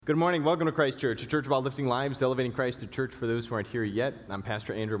Good morning. Welcome to Christ Church, a church about lifting lives, elevating Christ, a church for those who aren't here yet. I'm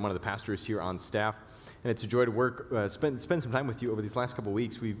Pastor Andrew. I'm one of the pastors here on staff, and it's a joy to spend some time with you over these last couple of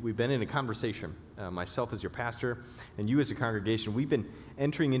weeks. We've been in a conversation, myself as your pastor, and you as a congregation. We've been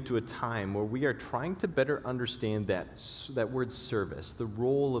entering into a time where we are trying to better understand that word service, the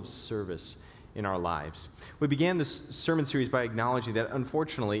role of service in our lives. We began this sermon series by acknowledging that,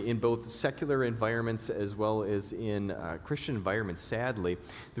 unfortunately, in both secular environments as well as in Christian environments, sadly,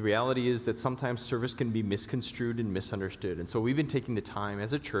 the reality is that sometimes service can be misconstrued and misunderstood. And so we've been taking the time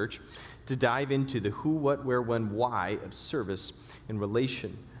as a church to dive into the who, what, where, when, why of service in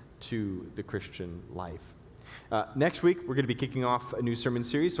relation to the Christian life. Next week, we're going to be kicking off a new sermon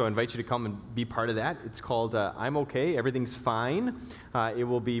series, so I invite you to come and be part of that. It's called I'm Okay, Everything's Fine. It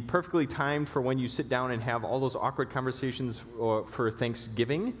will be perfectly timed for when you sit down and have all those awkward conversations for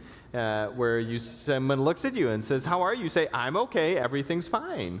Thanksgiving, where someone looks at you and says, "How are you?" You say, "I'm okay, everything's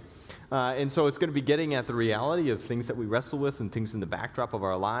fine." And so it's going to be getting at the reality of things that we wrestle with and things in the backdrop of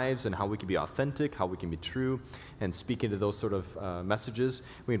our lives and how we can be authentic, how we can be true, and speak into those sort of messages.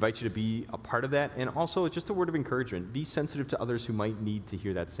 We invite you to be a part of that. And also just a word of encouragement. Be sensitive to others who might need to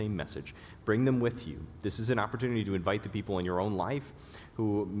hear that same message. Bring them with you. This is an opportunity to invite the people in your own life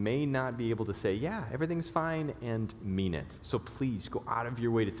who may not be able to say, "Yeah, everything's fine," and mean it. So please go out of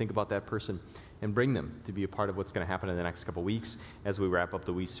your way to think about that person and bring them to be a part of what's going to happen in the next couple weeks as we wrap up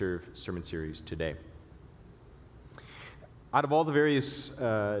the We Serve sermon series today. Out of all the various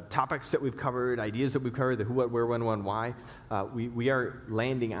topics that we've covered, ideas that we've covered, the who, what, where, when, why, we are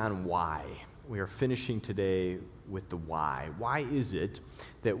landing on why. We are finishing today with the why. Why is it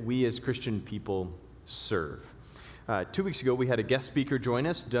that we as Christian people serve? 2 weeks ago, we had a guest speaker join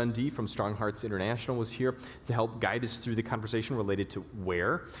us. Dundee from Strong Hearts International was here to help guide us through the conversation related to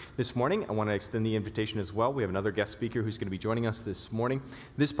where. This morning, I want to extend the invitation as well. We have another guest speaker who's going to be joining us this morning.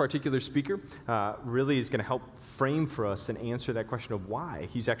 This particular speaker really is going to help frame for us and answer that question of why.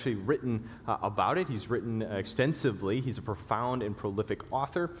 He's actually written about it. He's written extensively. He's a profound and prolific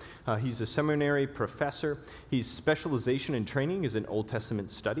author. He's a seminary professor. His specialization and training is in Old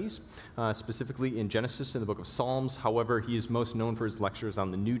Testament studies, specifically in Genesis and the book of Psalms. However, he is most known for his lectures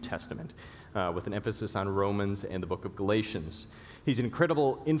on the New Testament, with an emphasis on Romans and the book of Galatians. He's an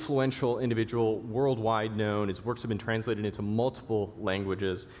incredible, influential individual, worldwide known. His works have been translated into multiple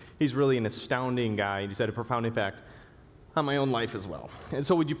languages. He's really an astounding guy, and he's had a profound impact on my own life as well. And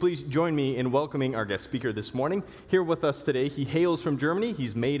so would you please join me in welcoming our guest speaker this morning. Here with us today, he hails from Germany.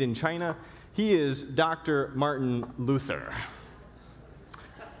 He's made in China. He is Dr. Martin Luther.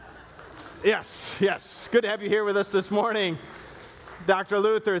 Yes. Good to have you here with us this morning. Dr.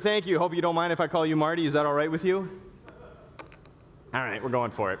 Luther, thank you. Hope you don't mind if I call you Marty. Is that all right with you? All right, we're going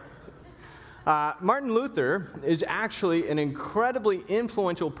for it. Martin Luther is actually an incredibly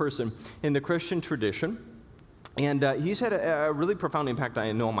influential person in the Christian tradition. And he's had a really profound impact,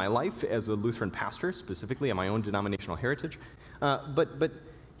 I know, on my life as a Lutheran pastor, specifically on my own denominational heritage. But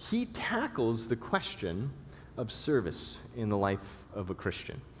he tackles the question of service in the life of a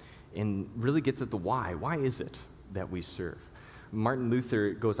Christian and really gets at the why. Why is it that we serve? Martin Luther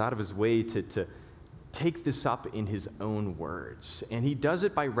goes out of his way to take this up in his own words. And he does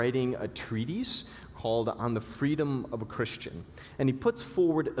it by writing a treatise called On the Freedom of a Christian. And he puts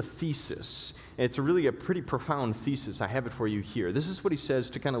forward a thesis. And it's really a pretty profound thesis. I have it for you here. This is what he says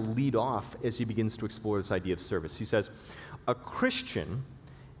to kind of lead off as he begins to explore this idea of service. He says, "A Christian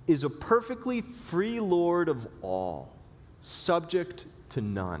is a perfectly free lord of all, subject to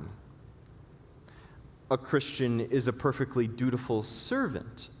none. A Christian is a perfectly dutiful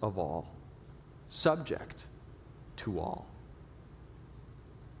servant of all, subject to all."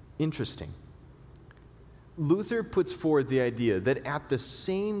 Interesting. Luther puts forward the idea that at the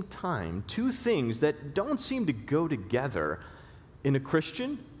same time, two things that don't seem to go together in a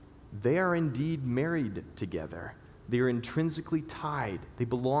Christian, they are indeed married together. They are intrinsically tied. They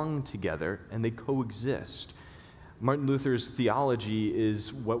belong together, and they coexist. Martin Luther's theology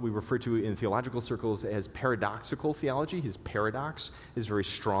is what we refer to in theological circles as paradoxical theology. His paradox is very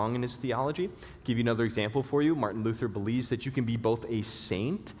strong in his theology. I'll give you another example for you. Martin Luther believes that you can be both a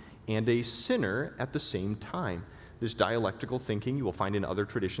saint and a sinner at the same time. This dialectical thinking you will find in other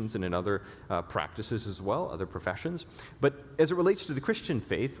traditions and in other practices as well, other professions. But as it relates to the Christian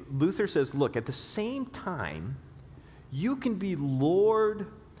faith, Luther says, look, at the same time, you can be Lord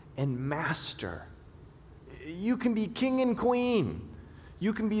and Master. You can be king and queen.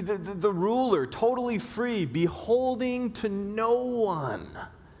 You can be the ruler, totally free, beholding to no one.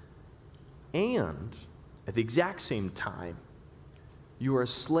 And at the exact same time, you are a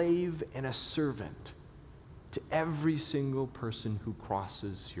slave and a servant to every single person who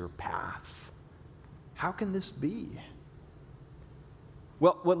crosses your path. How can this be?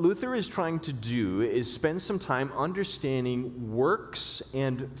 Well, what Luther is trying to do is spend some time understanding works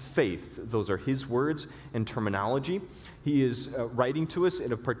and faith. Those are his words and terminology. He is writing to us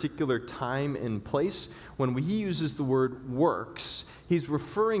in a particular time and place. When he uses the word works, he's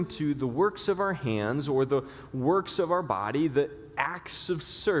referring to the works of our hands or the works of our body, the acts of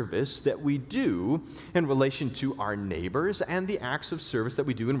service that we do in relation to our neighbors and the acts of service that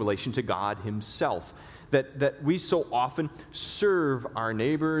we do in relation to God himself. That we so often serve our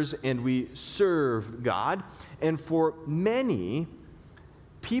neighbors and we serve God. And for many,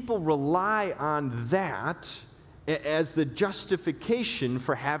 people rely on that as the justification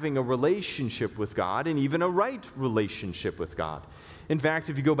for having a relationship with God and even a right relationship with God. In fact,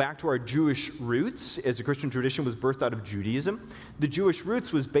 if you go back to our Jewish roots, as the Christian tradition was birthed out of Judaism, the Jewish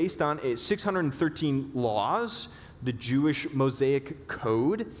roots was based on 613 laws, the Jewish Mosaic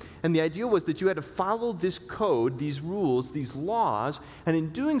Code. And the idea was that you had to follow this code, these rules, these laws, and in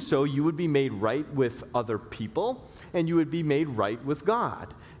doing so, you would be made right with other people, and you would be made right with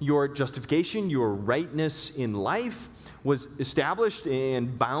God. Your justification, your rightness in life was established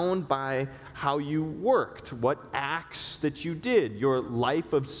and bound by how you worked, what acts that you did, your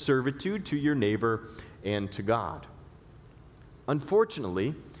life of servitude to your neighbor and to God.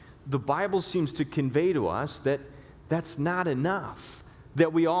 Unfortunately, the Bible seems to convey to us that that's not enough,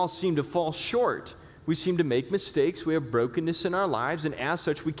 that we all seem to fall short. We seem to make mistakes. We have brokenness in our lives, and as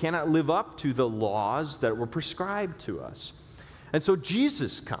such, we cannot live up to the laws that were prescribed to us. And so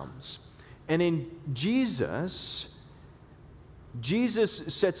Jesus comes, and in Jesus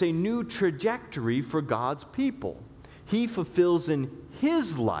sets a new trajectory for God's people. He fulfills in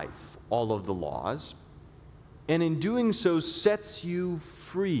his life all of the laws, and in doing so sets you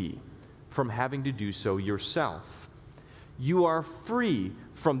free from having to do so yourself. You are free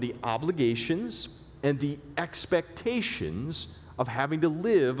from the obligations and the expectations of having to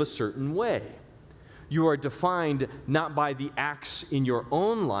live a certain way. You are defined not by the acts in your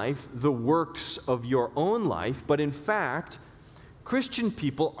own life, the works of your own life, but in fact, Christian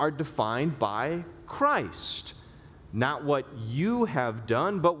people are defined by Christ. Not what you have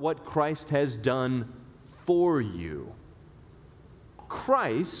done, but what Christ has done for you.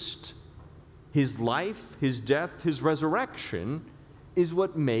 Christ, his life, his death, his resurrection, is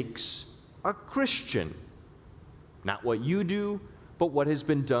what makes a Christian. Not what you do, but what has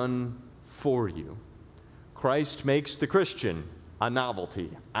been done for you. Christ makes the Christian a novelty,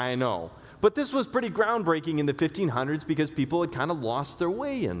 I know. But this was pretty groundbreaking in the 1500s because people had kind of lost their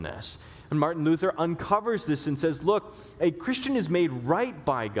way in this. And Martin Luther uncovers this and says, look, a Christian is made right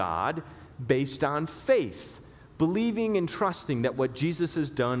by God based on faith, believing and trusting that what Jesus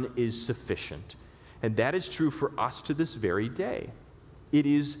has done is sufficient. And that is true for us to this very day. It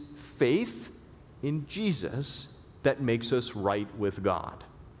is faith in Jesus that makes us right with God,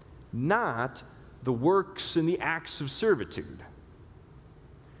 not the works and the acts of servitude.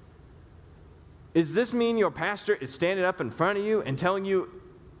 Does this mean your pastor is standing up in front of you and telling you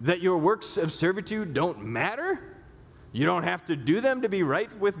that your works of servitude don't matter? You don't have to do them to be right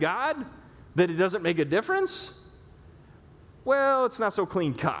with God? That it doesn't make a difference? Well, it's not so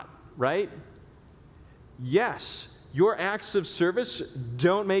clean cut, right? Yes, your acts of service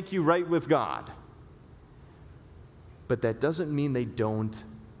don't make you right with God. But that doesn't mean they don't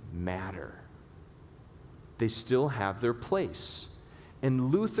matter. They still have their place.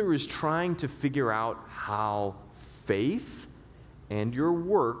 And Luther is trying to figure out how faith and your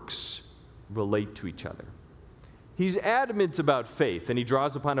works relate to each other. He's adamant about faith, and he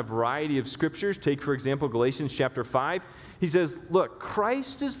draws upon a variety of scriptures. Take, for example, Galatians chapter 5. He says, look,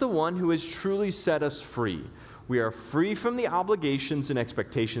 Christ is the one who has truly set us free. We are free from the obligations and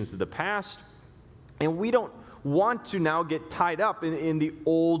expectations of the past, and we don't want to now get tied up in the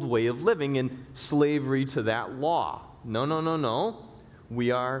old way of living in slavery to that law. No. We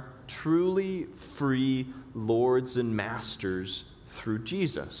are truly free lords and masters through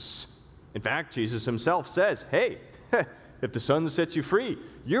Jesus. In fact, Jesus himself says, hey, if the Son sets you free,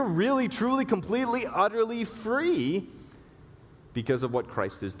 you're really, truly, completely, utterly free because of what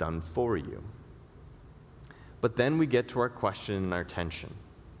Christ has done for you. But then we get to our question and our tension.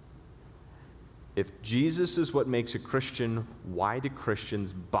 If Jesus is what makes a Christian, why do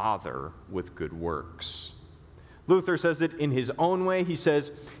Christians bother with good works? Luther says it in his own way. He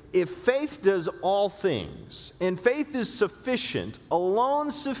says, if faith does all things, and faith is sufficient,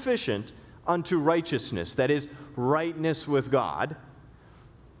 alone sufficient unto righteousness, that is, rightness with God,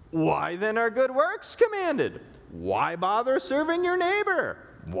 why then are good works commanded? Why bother serving your neighbor?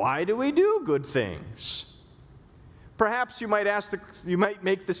 Why do we do good things? Perhaps you might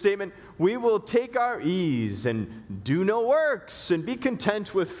make the statement, we will take our ease and do no works and be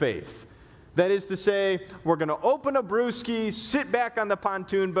content with faith. That is to say, we're going to open a brewski, sit back on the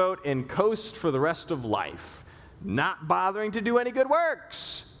pontoon boat, and coast for the rest of life, not bothering to do any good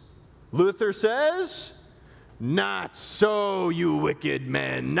works. Luther says, not so, you wicked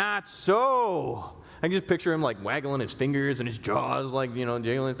men, not so. I can just picture him like waggling his fingers and his jaws like, jiggling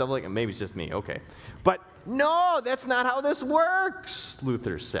and stuff like that. Maybe it's just me, okay. But no, that's not how this works,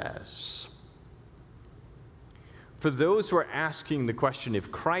 Luther says. For those who are asking the question,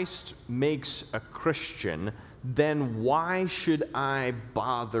 if Christ makes a Christian, then why should I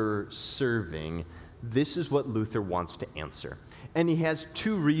bother serving? This is what Luther wants to answer. And he has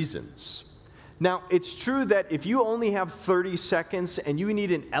two reasons. Now, it's true that if you only have 30 seconds and you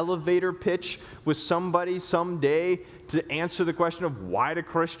need an elevator pitch with somebody someday to answer the question of why do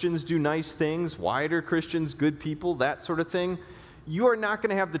Christians do nice things, why are Christians good people, that sort of thing, you are not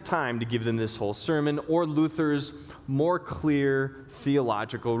going to have the time to give them this whole sermon or Luther's more clear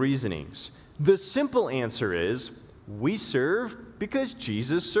theological reasonings. The simple answer is, we serve because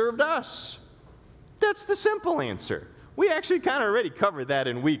Jesus served us. That's the simple answer. We actually kind of already covered that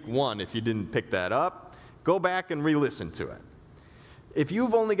in week 1. If you didn't pick that up, go back and re-listen to it. If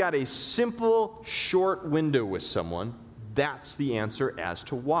you've only got a simple, short window with someone, that's the answer as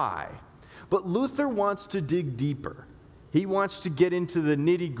to why. But Luther wants to dig deeper. He wants to get into the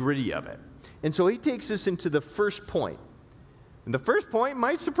nitty-gritty of it. And so he takes us into the first point. And the first point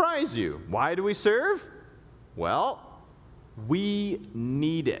might surprise you. Why do we serve? Well, we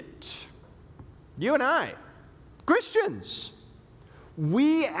need it. You and I, Christians,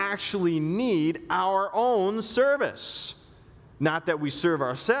 we actually need our own service. Not that we serve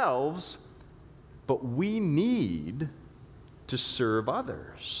ourselves, but we need to serve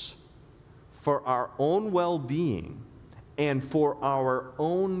others for our own well-being and for our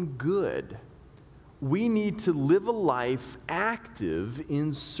own good. We need to live a life active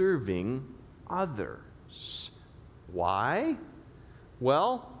in serving others. Why?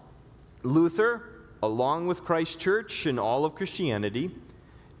 Well, Luther, along with Christ Church and all of Christianity,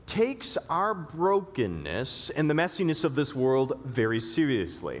 takes our brokenness and the messiness of this world very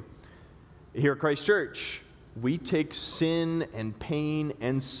seriously. Here at Christ Church, we take sin and pain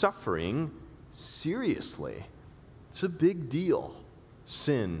and suffering seriously. It's a big deal,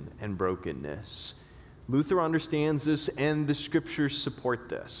 sin and brokenness. Luther understands this, and the Scriptures support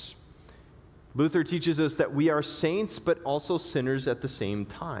this. Luther teaches us that we are saints, but also sinners at the same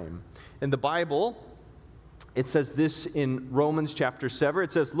time. In the Bible, it says this in Romans chapter 7.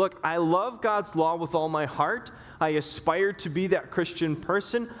 It says, look, I love God's law with all my heart. I aspire to be that Christian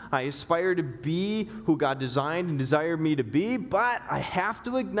person. I aspire to be who God designed and desired me to be, but I have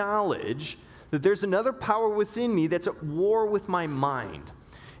to acknowledge that there's another power within me that's at war with my mind.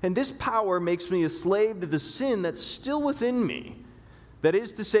 And this power makes me a slave to the sin that's still within me. That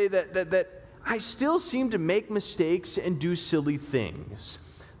is to say that I still seem to make mistakes and do silly things.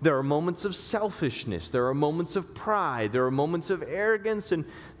 There are moments of selfishness. There are moments of pride. There are moments of arrogance. And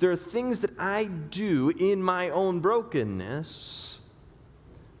there are things that I do in my own brokenness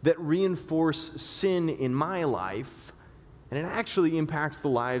that reinforce sin in my life. And it actually impacts the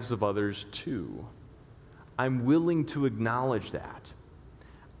lives of others too. I'm willing to acknowledge that.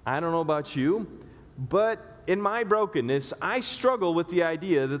 I don't know about you, but in my brokenness, I struggle with the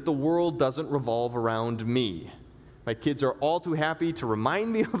idea that the world doesn't revolve around me. My kids are all too happy to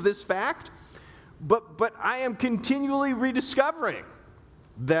remind me of this fact, but I am continually rediscovering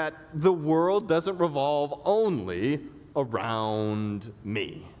that the world doesn't revolve only around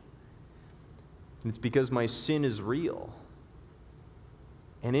me. And it's because my sin is real.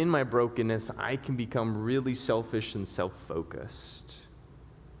 And in my brokenness, I can become really selfish and self-focused.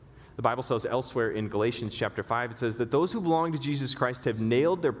 The Bible says elsewhere in Galatians chapter 5, it says that those who belong to Jesus Christ have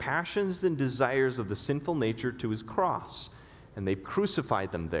nailed their passions and desires of the sinful nature to his cross, and they've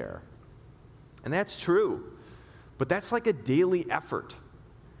crucified them there. And that's true, but that's like a daily effort.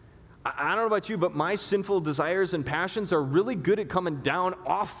 I don't know about you, but my sinful desires and passions are really good at coming down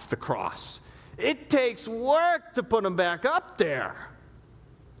off the cross. It takes work to put them back up there.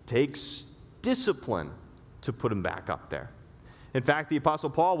 It takes discipline to put them back up there. In fact, the Apostle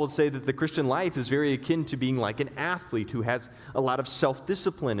Paul will say that the Christian life is very akin to being like an athlete who has a lot of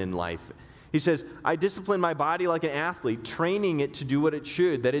self-discipline in life. He says, I discipline my body like an athlete, training it to do what it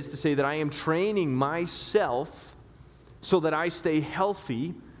should. That is to say that I am training myself so that I stay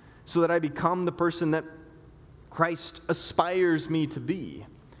healthy, so that I become the person that Christ aspires me to be.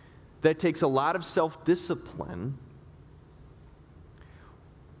 That takes a lot of self-discipline.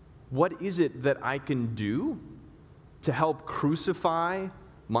 What is it that I can do to help crucify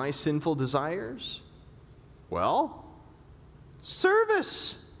my sinful desires? Well,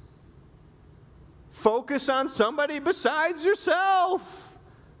 service. Focus on somebody besides yourself.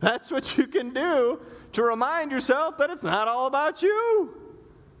 That's what you can do to remind yourself that it's not all about you.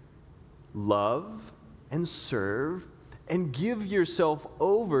 Love and serve and give yourself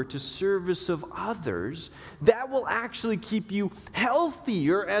over to service of others. That will actually keep you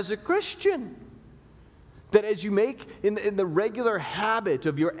healthier as a Christian. That as you make in the regular habit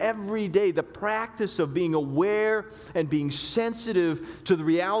of your everyday, the practice of being aware and being sensitive to the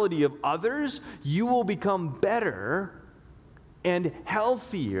reality of others, you will become better and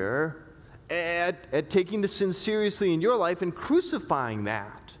healthier at taking the sin seriously in your life and crucifying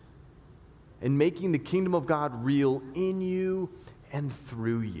that and making the kingdom of God real in you and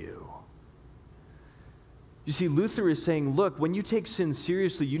through you. You see, Luther is saying, look, when you take sin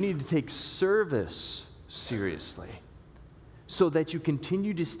seriously, you need to take service seriously so that you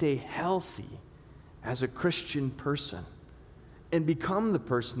continue to stay healthy as a Christian person and become the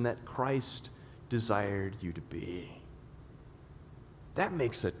person that Christ desired you to be. That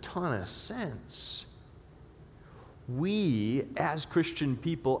makes a ton of sense. We, as Christian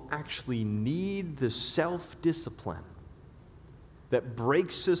people, actually need the self-discipline that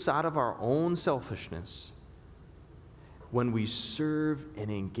breaks us out of our own selfishness when we serve and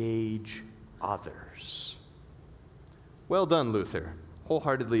engage others. Well done, Luther.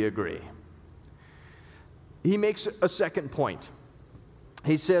 Wholeheartedly agree. He makes a second point.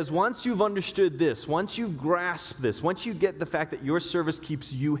 He says, once you've understood this, once you grasp this, once you get the fact that your service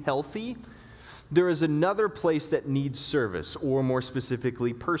keeps you healthy, there is another place that needs service, or more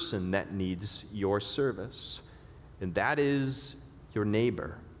specifically, person that needs your service, and that is your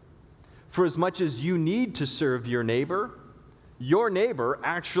neighbor. For as much as you need to serve your neighbor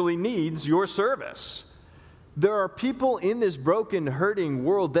actually needs your service. There are people in this broken, hurting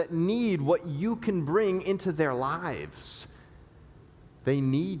world that need what you can bring into their lives. They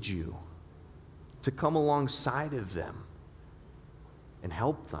need you to come alongside of them and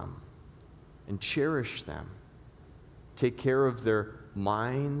help them and cherish them. Take care of their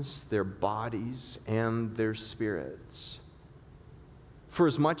minds, their bodies, and their spirits. For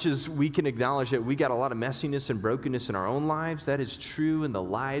as much as we can acknowledge that we got a lot of messiness and brokenness in our own lives, that is true in the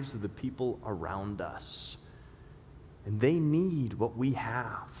lives of the people around us. And they need what we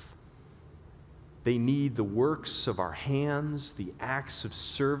have. They need the works of our hands, the acts of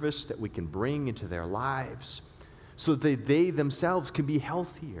service that we can bring into their lives, so that they themselves can be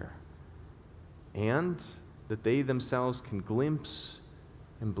healthier, and that they themselves can glimpse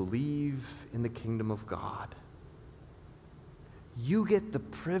and believe in the kingdom of God. You get the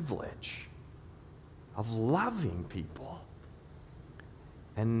privilege of loving people.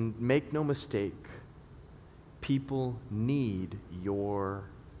 And make no mistake, people need your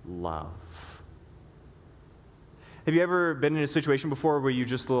love. Have you ever been in a situation before where you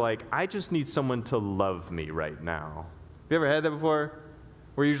just like, I just need someone to love me right now? Have you ever had that before?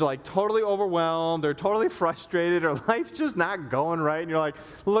 Where you're like totally overwhelmed or totally frustrated or life's just not going right and you're like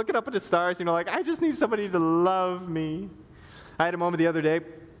looking up at the stars and you're like, I just need somebody to love me. I had a moment the other day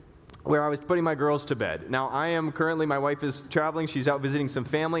where I was putting my girls to bed. Now, my wife is traveling, she's out visiting some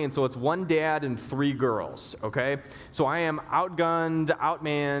family, and so it's one dad and 3 girls, okay? So I am outgunned,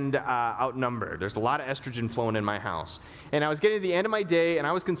 outmanned, outnumbered. There's a lot of estrogen flowing in my house. And I was getting to the end of my day, and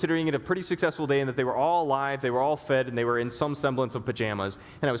I was considering it a pretty successful day in that they were all alive, they were all fed, and they were in some semblance of pajamas.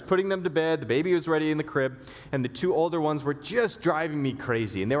 And I was putting them to bed, the baby was ready in the crib, and the 2 older ones were just driving me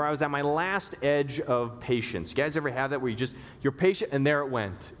crazy. And I was at my last edge of patience. You guys ever have that where you're patient, and there it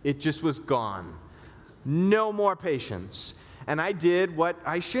went. It just was gone. No more patience. And I did what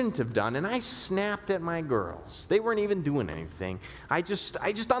I shouldn't have done, and I snapped at my girls. They weren't even doing anything. I just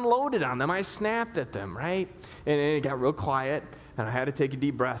unloaded on them. I snapped at them, right? And it got real quiet, and I had to take a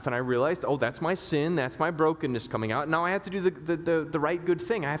deep breath, and I realized, oh, that's my sin, that's my brokenness coming out. Now I have to do the right good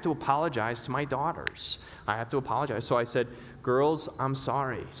thing. I have to apologize to my daughters. I have to apologize. So I said, girls, I'm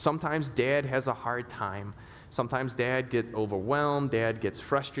sorry. Sometimes Dad has a hard time. Sometimes Dad gets overwhelmed, Dad gets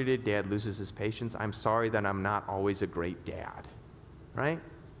frustrated, Dad loses his patience. I'm sorry that I'm not always a great dad, right?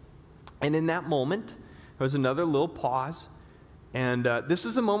 And in that moment, there was another little pause, and this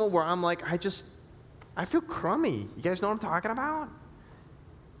is a moment where I'm like, I feel crummy. You guys know what I'm talking about?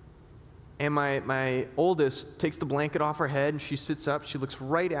 And my oldest takes the blanket off her head, and she sits up, she looks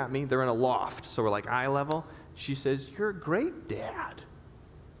right at me. They're in a loft, so we're like eye level. She says, "You're a great dad."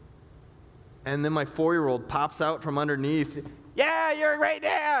 And then my 4-year-old pops out from underneath, "Yeah, you're a great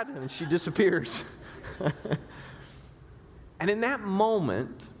dad!" And she disappears. And in that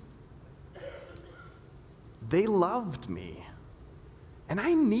moment, they loved me. And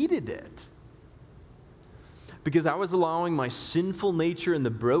I needed it. Because I was allowing my sinful nature and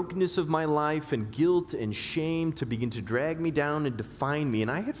the brokenness of my life and guilt and shame to begin to drag me down and define me. And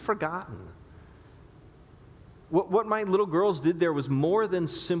I had forgotten. What my little girls did there was more than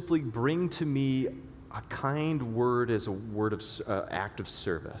simply bring to me a kind word as a word of act of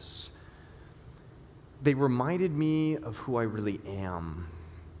service. They reminded me of who I really am.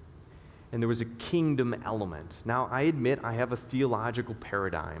 And there was a kingdom element. Now, I admit I have a theological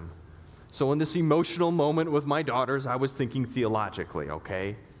paradigm. So in this emotional moment with my daughters, I was thinking theologically,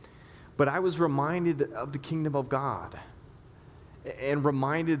 okay? But I was reminded of the kingdom of God and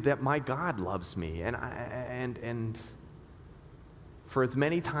reminded that my God loves me. And for as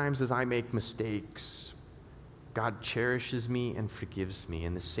many times as I make mistakes, God cherishes me and forgives me.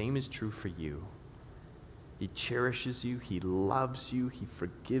 And the same is true for you. He cherishes you. He loves you. He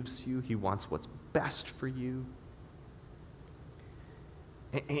forgives you. He wants what's best for you.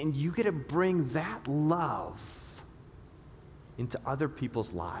 And you get to bring that love into other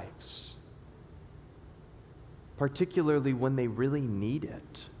people's lives, particularly when they really need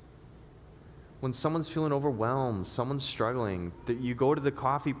it. When someone's feeling overwhelmed, someone's struggling, that you go to the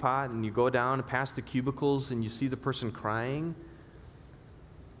coffee pot and you go down past the cubicles and you see the person crying,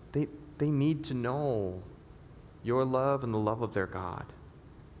 they need to know your love and the love of their God.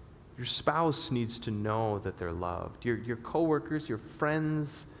 Your spouse needs to know that they're loved. Your coworkers, your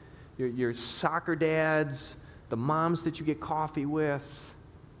friends, your soccer dads, the moms that you get coffee with,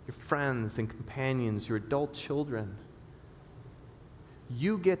 your friends and companions, your adult children.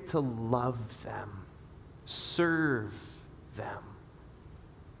 You get to love them, serve them.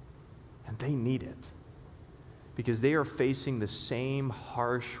 And they need it because they are facing the same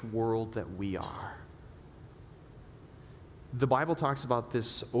harsh world that we are. The Bible talks about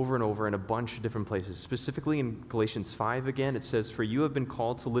this over and over in a bunch of different places. Specifically in Galatians 5 again, it says, "For you have been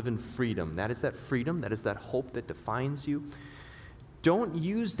called to live in freedom." That is that freedom, that is that hope that defines you. Don't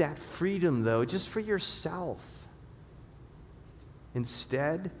use that freedom, though, just for yourself.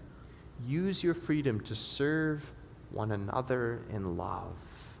 Instead, use your freedom to serve one another in love.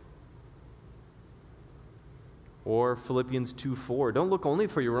 Or Philippians 2:4, don't look only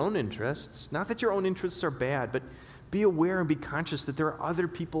for your own interests. Not that your own interests are bad, but be aware and be conscious that there are other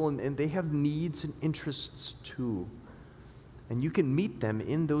people and they have needs and interests too. And you can meet them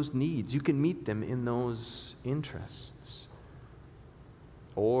in those needs. You can meet them in those interests.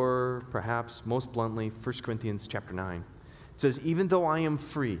 Or perhaps most bluntly, 1 Corinthians chapter 9. It says, even though I am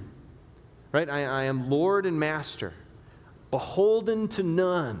free, right? I am Lord and Master, beholden to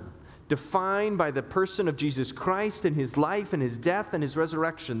none, defined by the person of Jesus Christ and his life and his death and his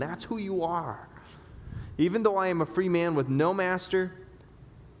resurrection. That's who you are. Even though I am a free man with no master,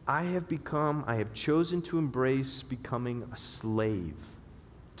 I have chosen to embrace becoming a slave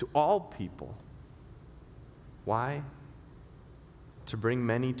to all people. Why? To bring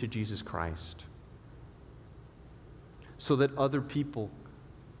many to Jesus Christ. So that other people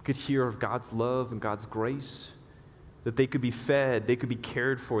could hear of God's love and God's grace, that they could be fed, they could be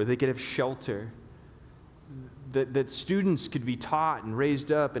cared for, they could have shelter, that students could be taught and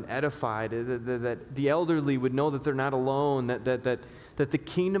raised up and edified, that the elderly would know that they're not alone, that the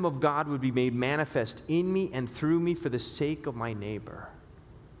kingdom of God would be made manifest in me and through me for the sake of my neighbor,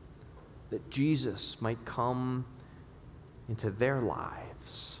 that Jesus might come into their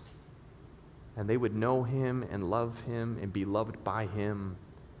lives and they would know him and love him and be loved by him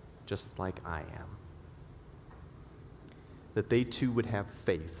just like I am, that they too would have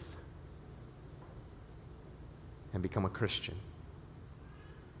faith and become a Christian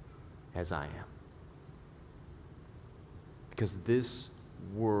as I am. Because this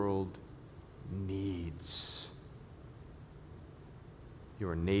world needs,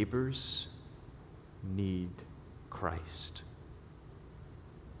 your neighbors need Christ.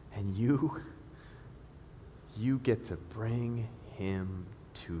 And you get to bring him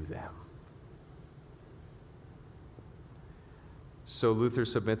to them. So Luther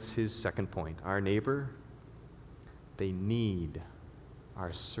submits his second point. Our neighbor, they need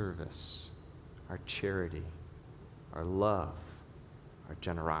our service, our charity, our love, our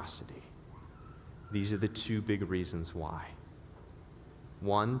generosity. These are the two big reasons why.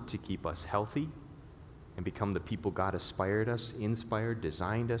 One, to keep us healthy and become the people God inspired,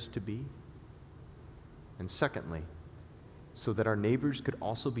 designed us to be. And secondly, so that our neighbors could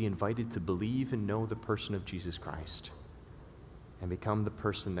also be invited to believe and know the person of Jesus Christ and become the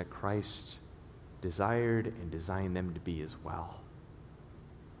person that Christ desired and designed them to be as well,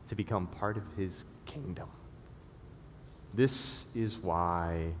 to become part of his kingdom. This is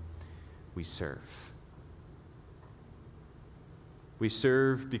why we serve. We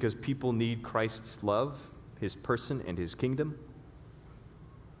serve because people need Christ's love, his person, and his kingdom.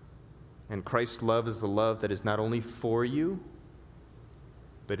 And Christ's love is the love that is not only for you,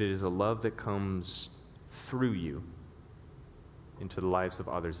 but it is a love that comes through you into the lives of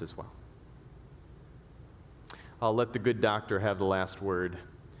others as well. I'll let the good doctor have the last word.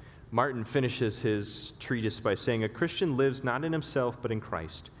 Martin finishes his treatise by saying, "A Christian lives not in himself, but in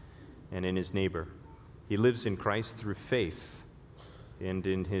Christ and in his neighbor. He lives in Christ through faith and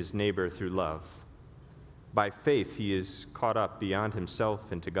in his neighbor through love. By faith, he is caught up beyond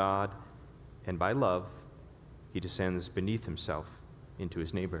himself into God, and by love, he descends beneath himself into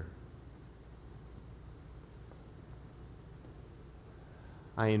his neighbor."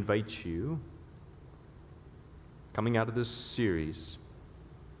 I invite you, coming out of this series,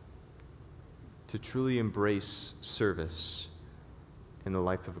 to truly embrace service in the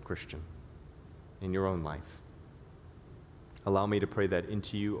life of a Christian, in your own life. Allow me to pray that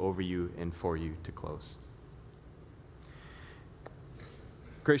into you, over you, and for you to close.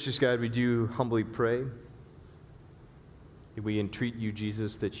 Gracious God, we do humbly pray that we entreat you,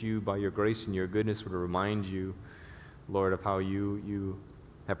 Jesus, that you, by your grace and your goodness, would remind you, Lord, of how you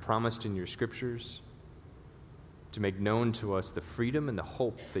have promised in your scriptures to make known to us the freedom and the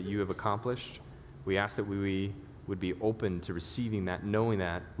hope that you have accomplished. We ask that we would be open to receiving that, knowing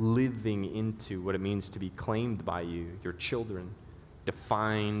that, living into what it means to be claimed by you, your children,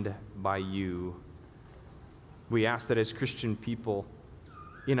 defined by you. We ask that as Christian people,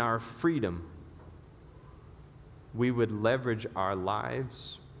 in our freedom, we would leverage our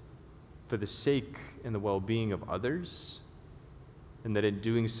lives for the sake and the well-being of others, and that in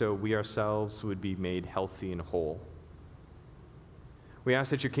doing so, we ourselves would be made healthy and whole. We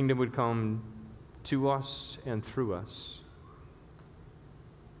ask that your kingdom would come to us and through us.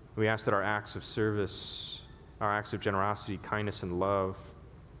 We ask that our acts of service, our acts of generosity, kindness, and love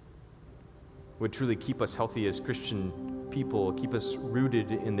would truly keep us healthy as Christian people, keep us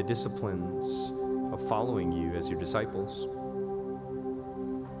rooted in the disciplines of following you as your disciples.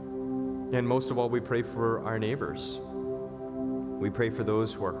 And most of all, we pray for our neighbors. We pray for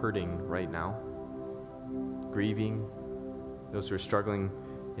those who are hurting right now, grieving, those who are struggling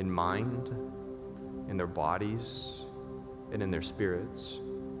in mind, in their bodies, and in their spirits.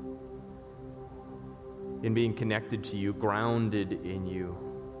 In being connected to you, grounded in you,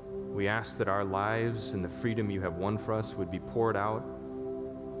 we ask that our lives and the freedom you have won for us would be poured out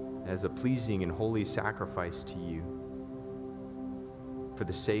as a pleasing and holy sacrifice to you for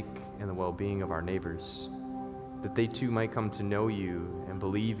the sake and the well-being of our neighbors, that they too might come to know you and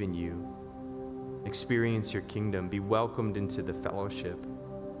believe in you, experience your kingdom, be welcomed into the fellowship,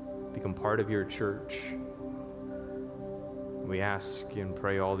 become part of your church. We ask and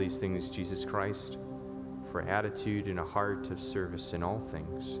pray all these things, Jesus Christ, for attitude and a heart of service in all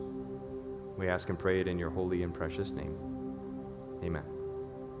things. We ask and pray it in your holy and precious name. Amen.